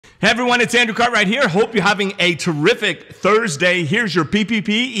Hey everyone, it's Andrew Cartwright here. Hope you're having a terrific Thursday. Here's your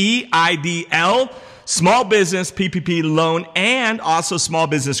PPP, EIDL, small business PPP loan, and also small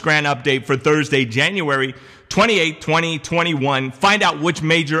business grant update for Thursday, January 28, 2021. Find out which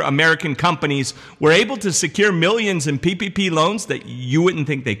major American companies were able to secure millions in PPP loans that you wouldn't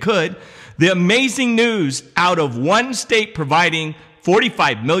think they could. The amazing news out of one state providing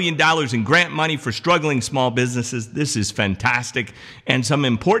 $45 million in grant money for struggling small businesses. This is fantastic. And some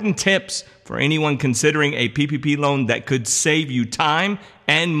important tips for anyone considering a PPP loan that could save you time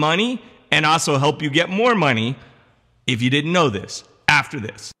and money and also help you get more money if you didn't know this after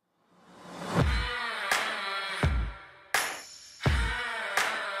this.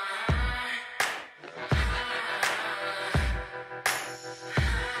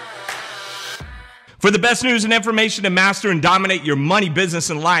 For the best news and information to master and dominate your money,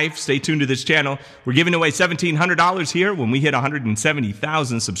 business, and life, stay tuned to this channel. We're giving away $1,700 here when we hit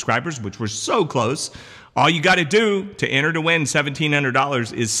 170,000 subscribers, which we're so close. All you got to do to enter to win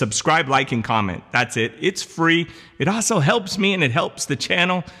 $1,700 is subscribe, like, and comment. That's it. It's free. It also helps me and it helps the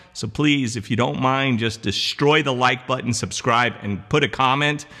channel. So please, if you don't mind, just destroy the like button, subscribe, and put a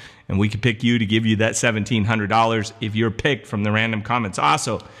comment, and we can pick you to give you that $1,700 if you're picked from the random comments.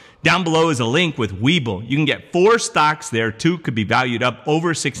 Also, down below is a link with Webull. You can get 4 stocks there. 2 could be valued up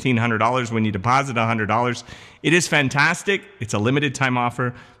over $1,600 when you deposit $100. It is fantastic. It's a limited time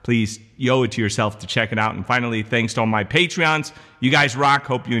offer. Please, you owe it to yourself to check it out. And finally, thanks to all my Patreons. You guys rock.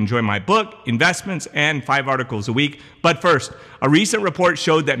 Hope you enjoy my book, investments, and 5 articles a week. But first, a recent report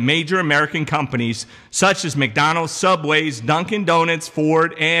showed that major American companies such as McDonald's, Subway's, Dunkin Donuts,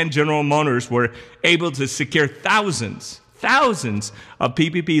 Ford, and General Motors were able to secure thousands of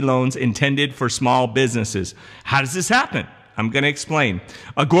PPP loans intended for small businesses. How does this happen? I'm going to explain.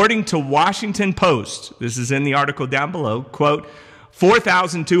 According to Washington Post, this is in the article down below, quote,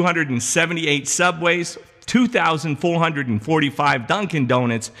 4,278 Subways, 2,445 Dunkin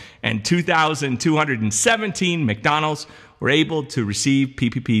Donuts, and 2,217 McDonald's were able to receive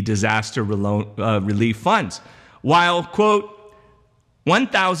PPP disaster relief funds, while, quote,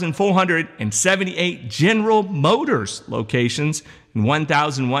 1,478 General Motors locations and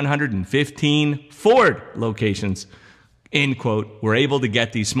 1,115 Ford locations, end quote, were able to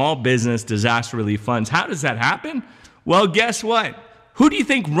get these small business disaster relief funds. How does that happen? Well, guess what? Who do you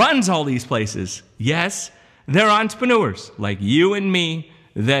think runs all these places? Yes, they're entrepreneurs like you and me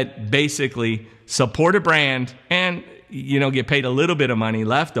that basically support a brand and, get paid a little bit of money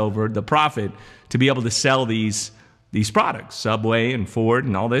left over, the profit, to be able to sell these products, Subway and Ford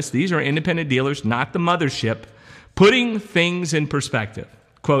and all this. These are independent dealers, not the mothership. Putting things in perspective.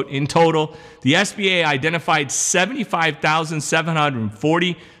 Quote, in total, the SBA identified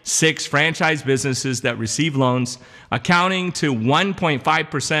 75,746 franchise businesses that receive loans, accounting to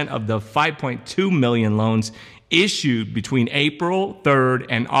 1.5% of the 5.2 million loans issued between April 3rd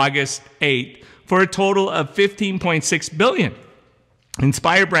and August 8th for a total of $15.6 billion.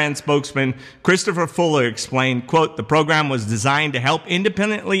 Inspire Brand spokesman Christopher Fuller explained, quote, the program was designed to help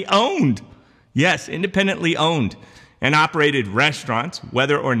independently owned, yes, independently owned and operated restaurants,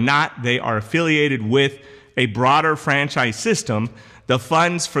 whether or not they are affiliated with a broader franchise system. The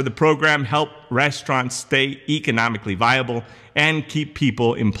funds for the program help restaurants stay economically viable and keep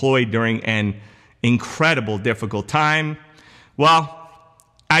people employed during an incredible difficult time. Well,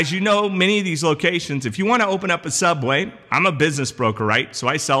 as you know, many of these locations, if you want to open up a Subway, I'm a business broker, right? So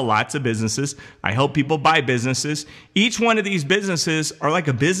I sell lots of businesses. I help people buy businesses. Each one of these businesses are like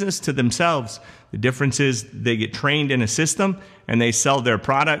a business to themselves. The difference is they get trained in a system and they sell their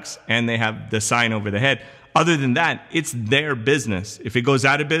products and they have the sign over the head. Other than that, it's their business. If it goes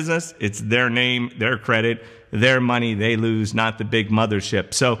out of business, it's their name, their credit, their money they lose, not the big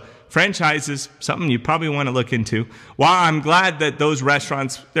mothership. So franchises, something you probably want to look into. While I'm glad that those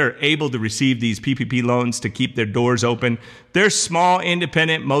restaurants, they're able to receive these PPP loans to keep their doors open, they're small,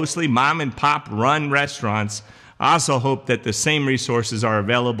 independent, mostly mom and pop run restaurants. I also hope that the same resources are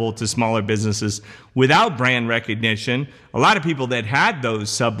available to smaller businesses without brand recognition. A lot of people that had those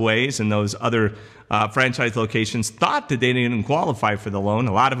Subways and those other franchise locations thought that they didn't qualify for the loan.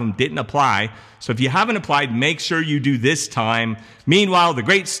 A lot of them didn't apply. So if you haven't applied, make sure you do this time. Meanwhile, the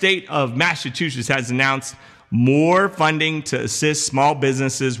great state of Massachusetts has announced more funding to assist small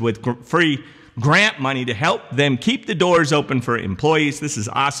businesses with free grant money to help them keep the doors open for employees. This is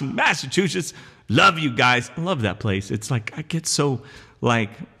awesome. Massachusetts, love you guys. I love that place. It's like I get so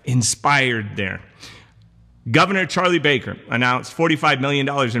inspired there. Governor Charlie Baker announced $45 million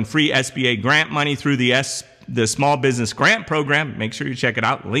in free SBA grant money through the Small Business Grant Program. Make sure you check it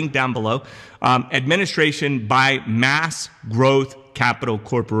out. Link down below. Administration by Mass Growth Capital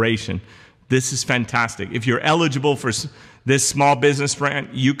Corporation. This is fantastic. If you're eligible for this small business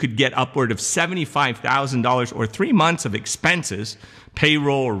grant, you could get upward of $75,000 or 3 months of expenses,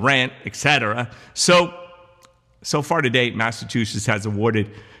 payroll, rent, etc. So far to date, Massachusetts has awarded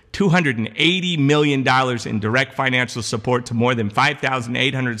 $280 million in direct financial support to more than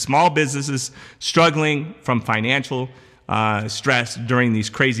 5,800 small businesses struggling from financial stress during these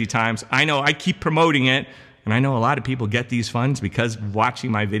crazy times. I know I keep promoting it, and I know a lot of people get these funds because of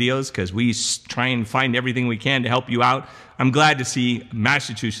watching my videos, because we try and find everything we can to help you out. I'm glad to see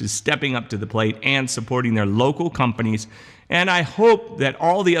Massachusetts stepping up to the plate and supporting their local companies. And I hope that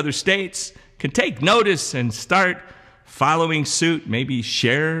all the other states can take notice and start following suit, maybe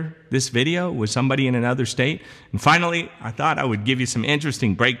share this video with somebody in another state. And finally, I thought I would give you some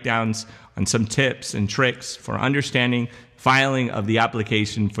interesting breakdowns on some tips and tricks for understanding filing of the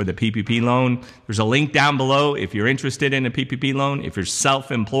application for the PPP loan. There's a link down below if you're interested in a PPP loan. If you're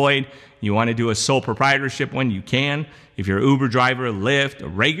self-employed, you want to do a sole proprietorship one, you can. If you're an Uber driver, Lyft, a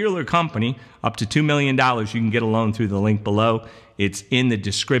regular company, up to $2 million, you can get a loan through the link below. It's in the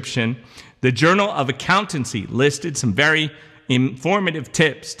description. The Journal of Accountancy listed some very informative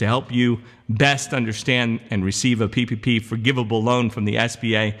tips to help you best understand and receive a PPP forgivable loan from the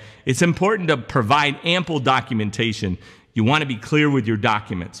SBA. It's important to provide ample documentation. You want to be clear with your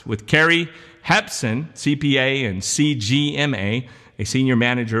documents. With Carrie Hepson, CPA and CGMA, a senior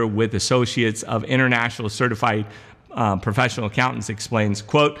manager with Associates of International Certified Professional Accountants, explains,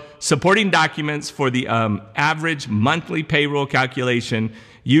 quote, supporting documents for the average monthly payroll calculation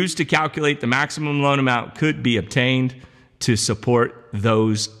used to calculate the maximum loan amount could be obtained to support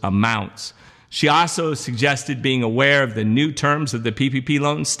those amounts. She also suggested being aware of the new terms of the PPP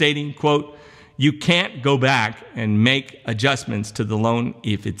loan, stating, quote, you can't go back and make adjustments to the loan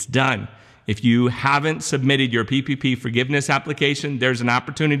if it's done. If you haven't submitted your PPP forgiveness application, there's an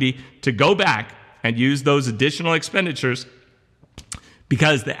opportunity to go back and use those additional expenditures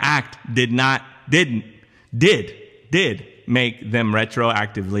because the act did make them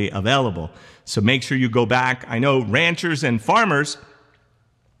retroactively available. So make sure you go back. I know ranchers and farmers,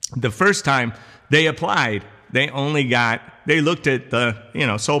 the first time they applied, they looked at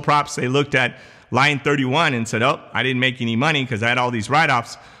the, sole props, they looked at line 31 and said, oh, I didn't make any money because I had all these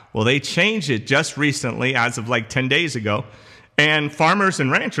write-offs. Well, they changed it just recently, as of like 10 days ago. And farmers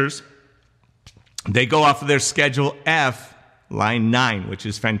and ranchers, they go off of their Schedule F, line 9, which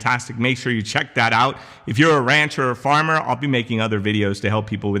is fantastic. Make sure you check that out. If you're a rancher or farmer, I'll be making other videos to help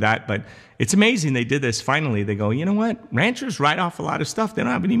people with that. But it's amazing they did this finally. They go, you know what? Ranchers write off a lot of stuff. They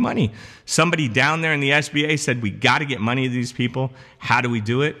don't have any money. Somebody down there in the SBA said, we got to get money to these people. How do we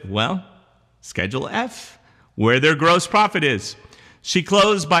do it? Well, Schedule F, where their gross profit is. She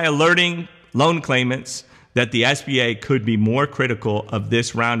closed by alerting loan claimants that the SBA could be more critical of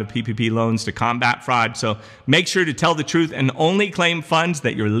this round of PPP loans to combat fraud. So make sure to tell the truth and only claim funds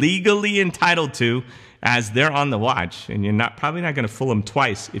that you're legally entitled to, as they're on the watch. And you're probably not going to fool them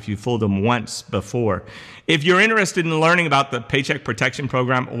twice if you fooled them once before. If you're interested in learning about the Paycheck Protection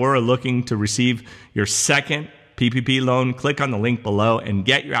Program or are looking to receive your second PPP loan, click on the link below and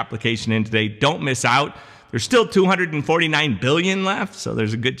get your application in today. Don't miss out. There's still $249 billion left, so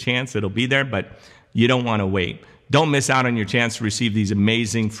there's a good chance it'll be there, but you don't want to wait. Don't miss out on your chance to receive these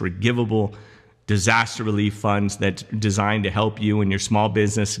amazing, forgivable disaster relief funds that's designed to help you and your small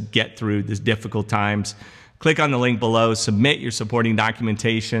business get through these difficult times. Click on the link below, submit your supporting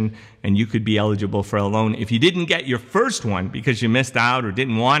documentation, and you could be eligible for a loan. If you didn't get your first one because you missed out or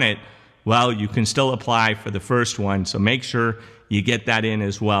didn't want it, well, you can still apply for the first one, so make sure you get that in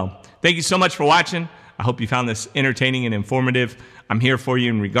as well. Thank you so much for watching. I hope you found this entertaining and informative. I'm here for you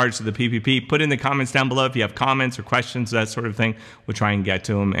in regards to the PPP. Put in the comments down below if you have comments or questions, that sort of thing. We'll try and get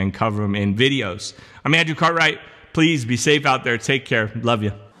to them and cover them in videos. I'm Andrew Cartwright. Please be safe out there. Take care. Love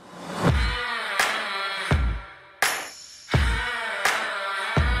you.